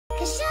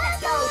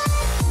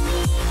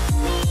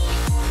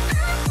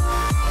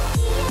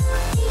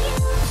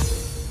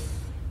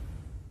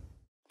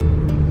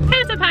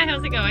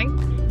get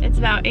going. It's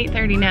about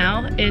 8:30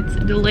 now. It's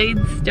delayed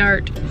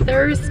start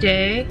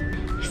Thursday.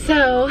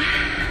 So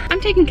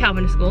I'm taking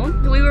Calvin to school.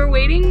 We were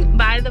waiting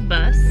by the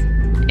bus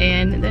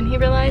and then he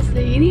realized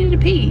that he needed to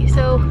pee.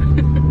 So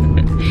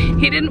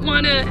he didn't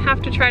want to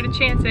have to try to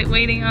chance it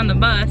waiting on the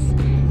bus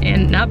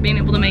and not being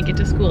able to make it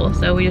to school.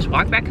 So we just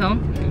walked back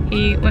home.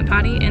 He went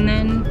potty and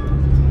then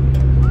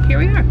here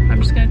we are.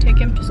 I'm just gonna take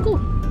him to school.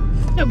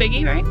 No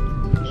biggie, right?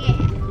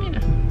 Yeah,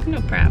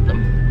 no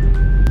problem.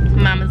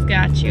 Mama's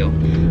got you.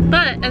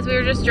 But as we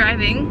were just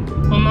driving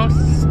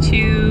almost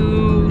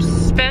to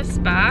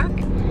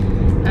Spesbach,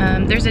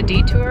 there's a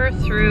detour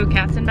through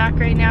Katzenbach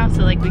right now,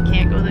 so like we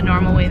can't go the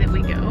normal way that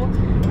we go.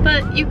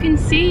 But you can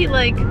see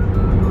like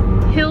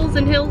hills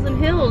and hills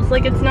and hills.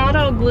 Like it's not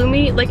all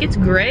gloomy. Like it's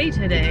gray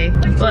today.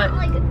 It's not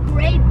like a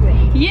gray.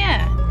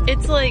 Yeah,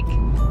 it's like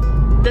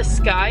the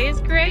sky is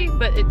gray,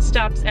 but it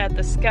stops at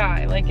the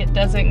sky. Like it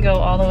doesn't go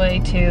all the way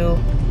to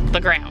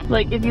the ground.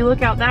 Like if you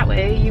look out that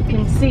way, you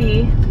can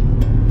see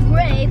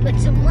Gray, but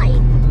some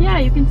light. Yeah,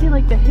 you can see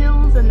like the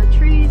hills and the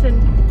trees,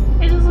 and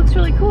it just looks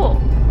really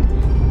cool.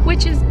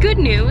 Which is good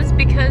news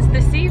because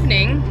this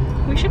evening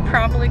we should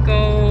probably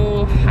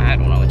go, I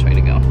don't know which way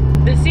to go.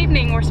 This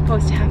evening we're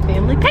supposed to have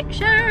family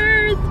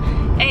pictures,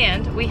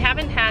 and we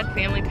haven't had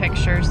family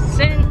pictures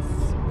since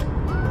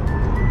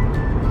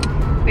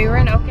we were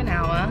in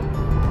Okinawa.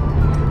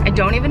 I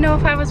don't even know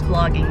if I was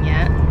vlogging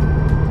yet.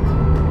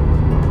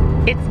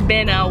 It's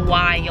been a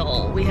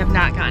while. We have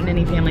not gotten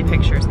any family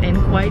pictures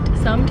in quite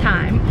some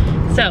time.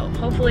 So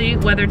hopefully,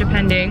 weather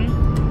depending,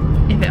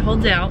 if it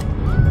holds out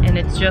and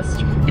it's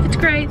just, if it's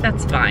gray,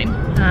 that's fine.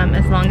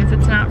 As long as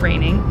it's not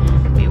raining,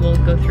 we will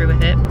go through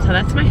with it. So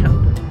that's my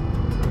hope,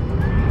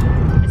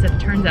 is that it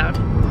turns out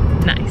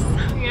nice.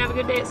 You gonna have a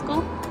good day at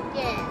school?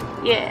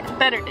 Yeah. Yeah,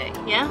 better day,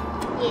 yeah?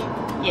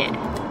 Yeah.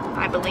 Yeah,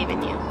 I believe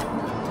in you.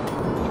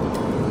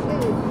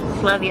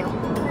 Love you.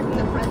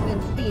 The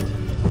president's speech.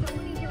 So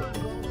we here on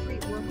Wall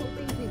Street, we're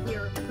hoping to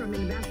hear from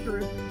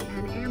investors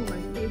and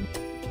analysts.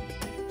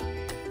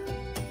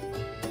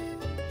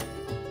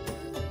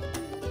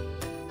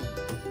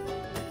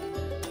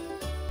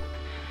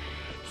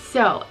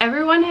 So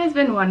everyone has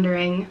been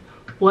wondering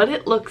what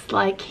it looks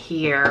like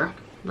here.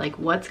 Like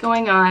what's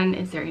going on?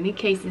 Is there any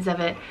cases of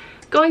it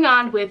going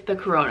on with the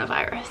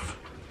coronavirus?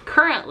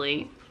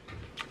 Currently,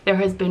 there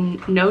has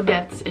been no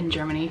deaths in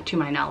Germany to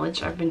my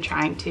knowledge. I've been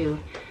trying to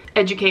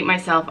educate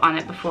myself on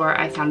it before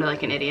I sounded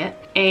like an idiot.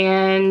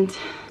 And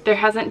there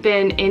hasn't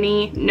been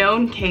any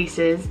known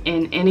cases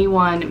in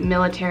anyone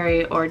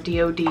military or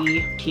DOD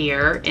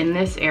here in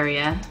this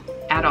area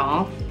at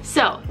all.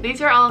 So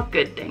these are all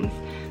good things.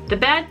 The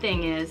bad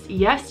thing is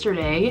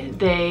yesterday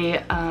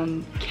they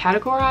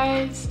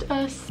categorized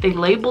us, they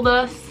labeled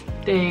us,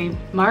 they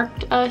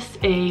marked us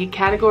a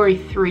category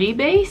 3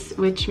 base,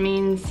 which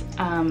means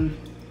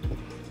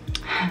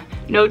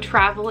no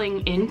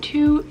traveling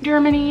into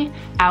Germany,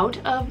 out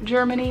of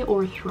Germany,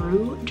 or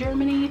through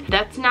Germany.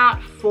 That's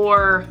not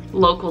for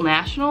local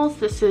nationals.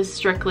 This is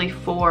strictly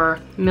for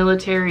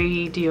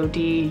military, DOD,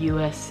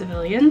 US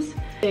civilians.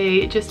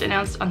 They just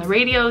announced on the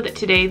radio that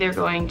today they're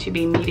going to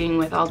be meeting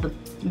with all the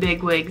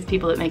bigwigs,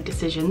 people that make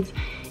decisions,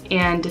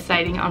 and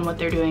deciding on what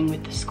they're doing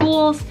with the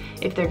schools,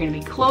 if they're gonna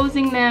be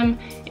closing them,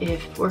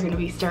 if we're gonna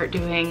be start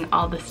doing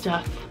all the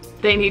stuff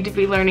they need to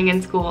be learning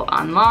in school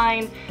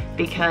online,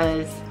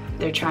 because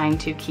they're trying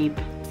to keep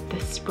the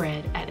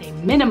spread at a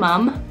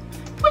minimum,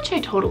 which I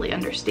totally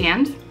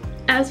understand.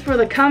 As for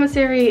the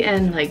commissary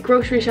and like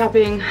grocery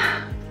shopping,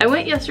 I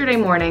went yesterday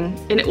morning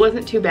and it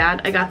wasn't too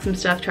bad. I got some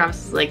stuff.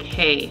 Travis was like,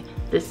 hey,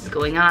 this is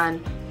going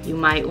on. You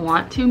might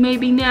want to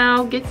maybe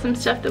now get some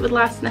stuff that would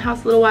last in the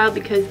house a little while,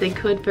 because they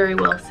could very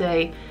well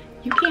say,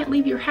 you can't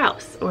leave your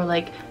house, or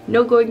like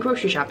no going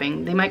grocery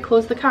shopping. They might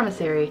close the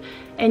commissary.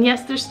 And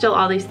yes, there's still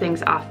all these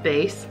things off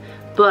base,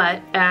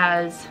 but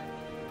as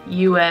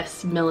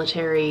US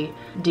military,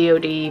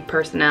 DOD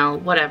personnel,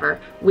 whatever,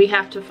 we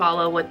have to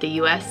follow what the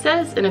US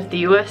says. And if the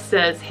US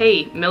says,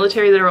 hey,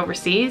 military that are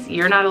overseas,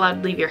 you're not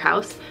allowed to leave your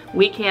house,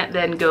 we can't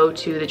then go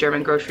to the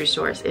German grocery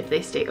stores if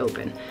they stay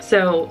open.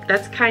 So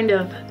that's kind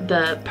of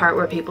the part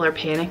where people are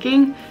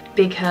panicking,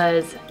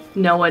 because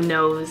no one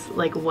knows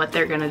like what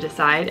they're gonna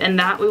decide, and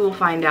that we will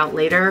find out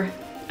later.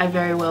 I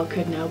very well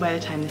could know by the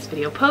time this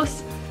video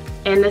posts.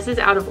 And this is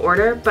out of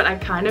order, but I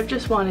kind of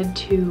just wanted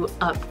to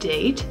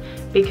update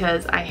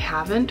because I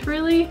haven't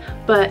really,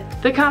 but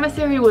the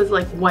commissary was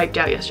like wiped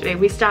out yesterday.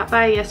 We stopped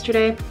by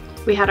yesterday,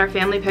 we had our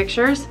family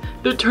pictures.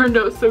 It turned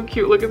out so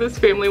cute. Look at this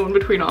family one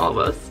between all of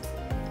us.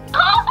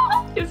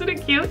 Oh, isn't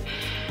it cute?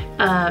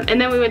 And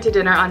then we went to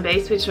dinner on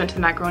base. We just went to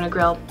the Macaroni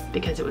Grill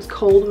because it was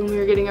cold when we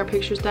were getting our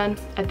pictures done.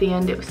 At the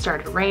end, it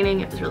started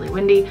raining, it was really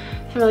windy.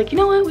 So we're like, you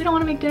know what, we don't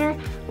wanna make dinner.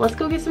 Let's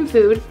go get some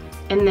food.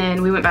 And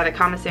then we went by the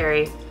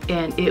commissary,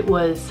 and it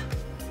was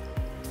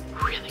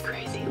really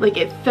crazy. Like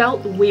it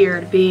felt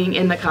weird being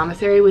in the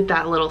commissary with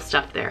that little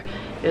stuff there.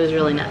 It was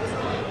really nuts.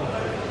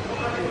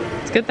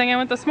 It's a good thing I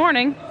went this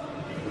morning.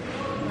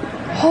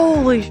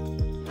 Holy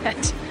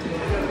shit.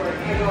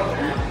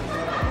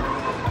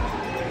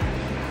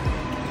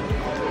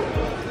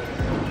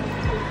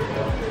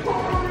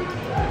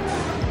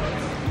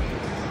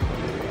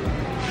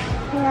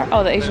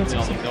 Oh, the Asian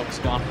All the milk's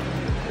gone.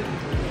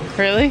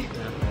 Really?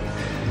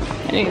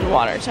 I need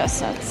water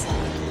chestnuts.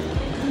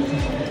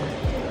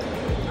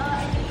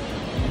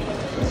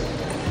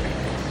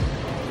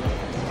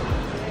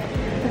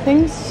 The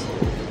things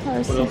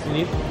are What else do you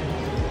need?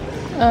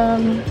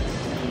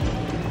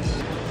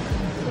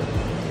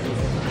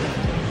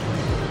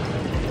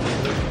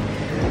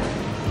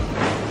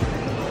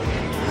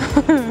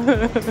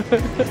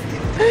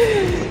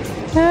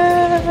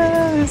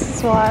 This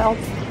is wild.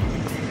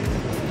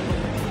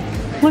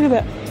 Look at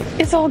that.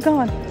 It's all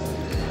gone.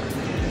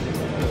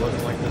 It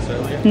wasn't like this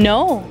earlier?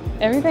 No,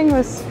 everything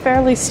was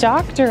fairly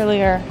stocked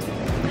earlier.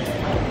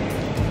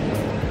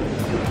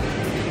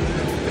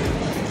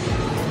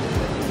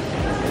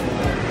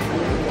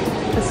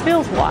 This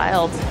feels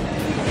wild.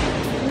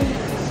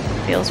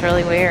 Feels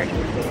really weird.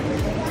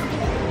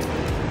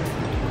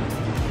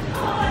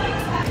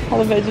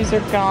 All the veggies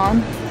are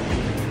gone.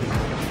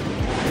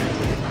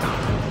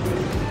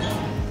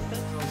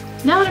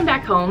 Now that I'm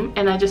back home,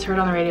 and I just heard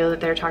on the radio that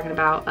they're talking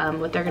about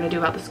what they're gonna do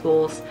about the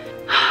schools,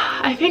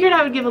 I figured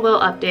I would give a little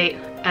update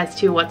as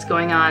to what's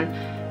going on.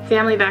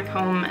 Family back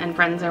home and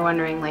friends are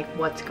wondering like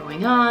what's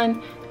going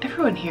on.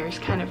 Everyone here is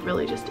kind of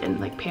really just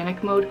in like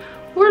panic mode.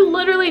 We're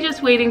literally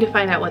just waiting to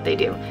find out what they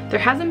do. There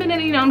hasn't been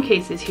any known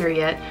cases here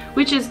yet,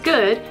 which is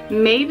good.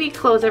 Maybe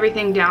close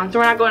everything down so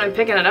we're not going and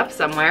picking it up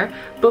somewhere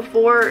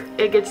before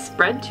it gets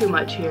spread too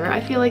much here. I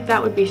feel like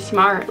that would be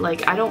smart.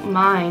 Like, I don't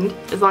mind,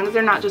 as long as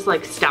they're not just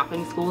like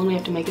stopping school and we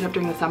have to make it up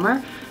during the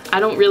summer. I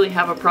don't really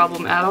have a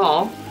problem at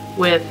all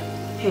with,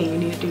 hey, you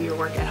need to do your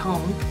work at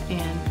home,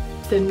 and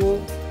then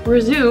we'll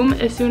resume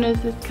as soon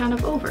as it's kind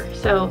of over.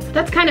 So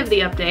that's kind of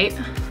the update.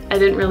 I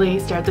didn't really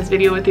start this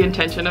video with the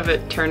intention of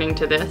it turning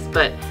to this,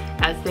 but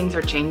as things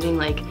are changing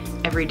like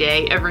every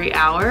day, every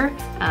hour,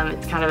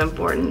 it's kind of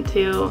important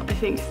to, I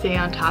think, stay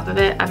on top of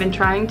it. I've been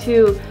trying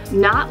to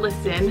not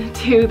listen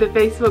to the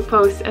Facebook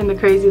posts and the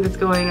crazy that's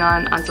going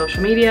on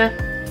social media.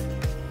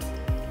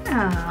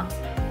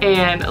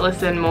 And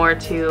listen more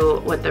to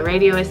what the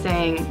radio is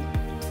saying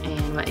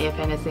and what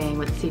AFN is saying,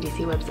 what the CDC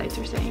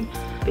websites are saying,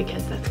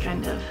 because that's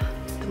kind of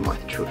the more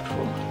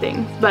truthful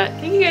things. But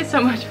thank you guys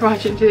so much for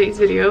watching today's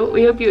video.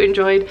 We hope you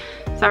enjoyed.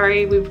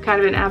 Sorry we've kind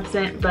of been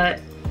absent,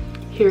 but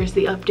here's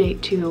the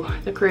update to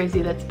the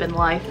crazy that's been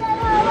life.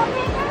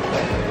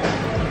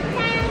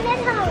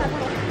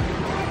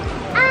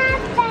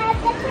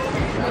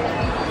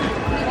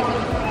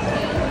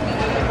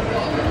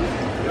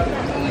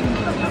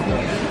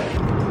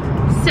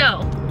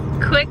 So,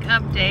 quick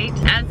update.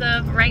 As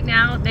of right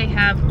now, they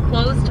have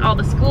closed all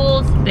the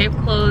schools. They've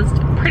closed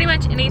pretty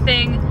much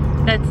anything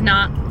that's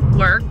not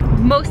work.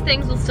 Most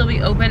things will still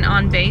be open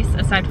on base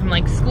aside from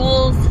like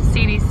schools,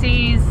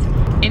 CDCs,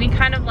 any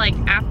kind of like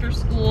after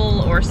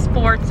school or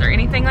sports or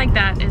anything like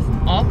that is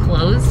all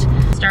closed.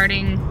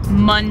 Starting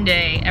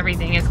Monday,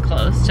 everything is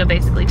closed. So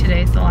basically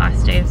today's the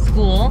last day of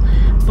school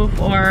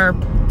before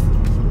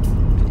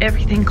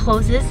everything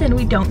closes and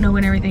we don't know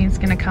when everything is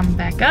gonna come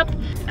back up.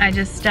 I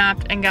just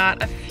stopped and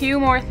got a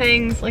few more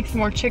things, like some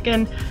more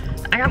chicken.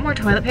 I got more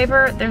toilet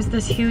paper. There's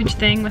this huge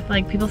thing with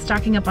like people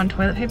stocking up on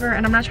toilet paper,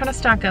 and I'm not trying to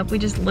stock up. We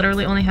just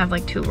literally only have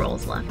like 2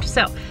 rolls left.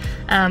 So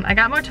I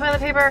got more toilet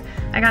paper.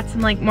 I got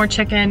some like more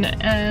chicken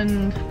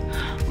and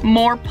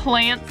more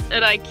plants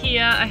at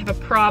IKEA. I have a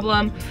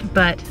problem,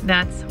 but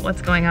that's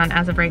what's going on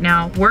as of right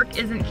now. Work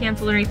isn't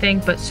canceled or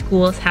anything, but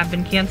schools have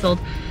been canceled.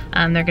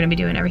 They're gonna be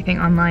doing everything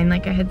online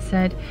like I had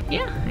said.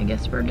 Yeah, I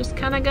guess we're just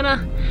kind of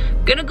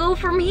gonna go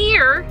from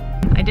here.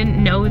 I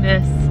didn't know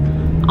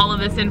all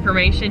of this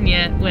information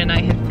yet when I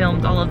had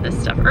filmed all of this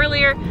stuff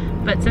earlier,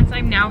 but since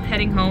I'm now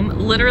heading home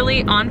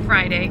literally on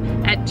Friday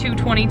at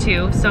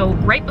 2:22, so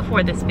right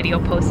before this video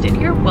posted,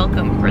 you're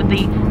welcome for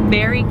the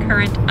very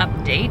current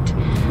update.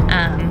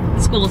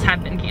 Schools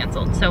have been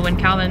canceled, so when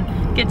Calvin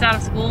gets out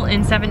of school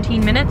in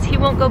 17 minutes, he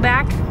won't go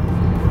back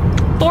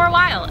for a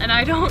while, and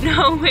I don't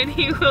know when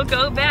he will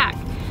go back,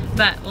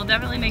 but we'll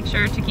definitely make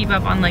sure to keep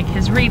up on like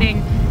his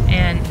reading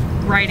and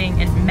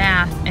writing and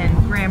math and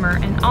grammar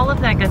and all of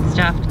that good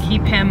stuff to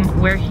keep him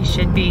where he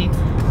should be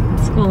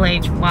school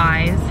age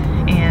wise,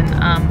 and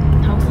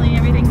hopefully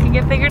everything can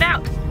get figured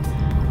out.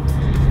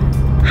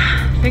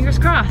 Fingers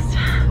crossed.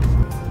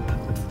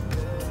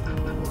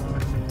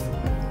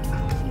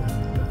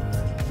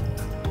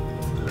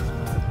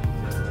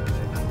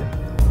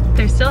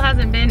 There still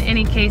hasn't been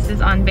any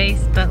cases on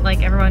base, but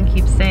like everyone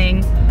keeps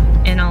saying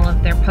in all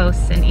of their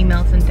posts and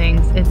emails and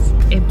things, it's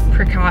a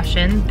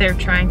precaution. They're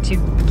trying to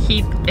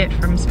keep it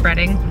from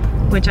spreading,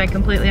 which I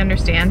completely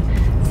understand.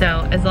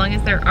 So as long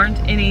as there aren't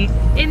any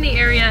in the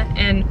area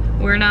and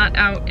we're not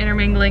out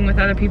intermingling with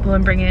other people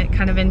and bringing it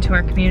kind of into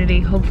our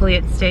community, hopefully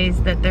it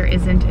stays that there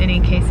isn't any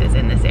cases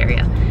in this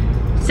area.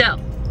 So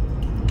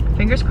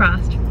fingers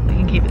crossed we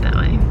can keep it that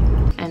way.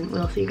 And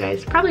we'll see you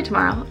guys probably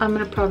tomorrow. I'm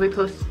gonna probably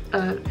post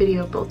a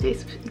video both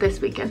days this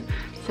weekend.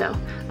 So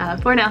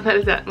for now, that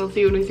is that. We'll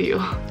see you when we see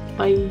you.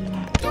 Bye.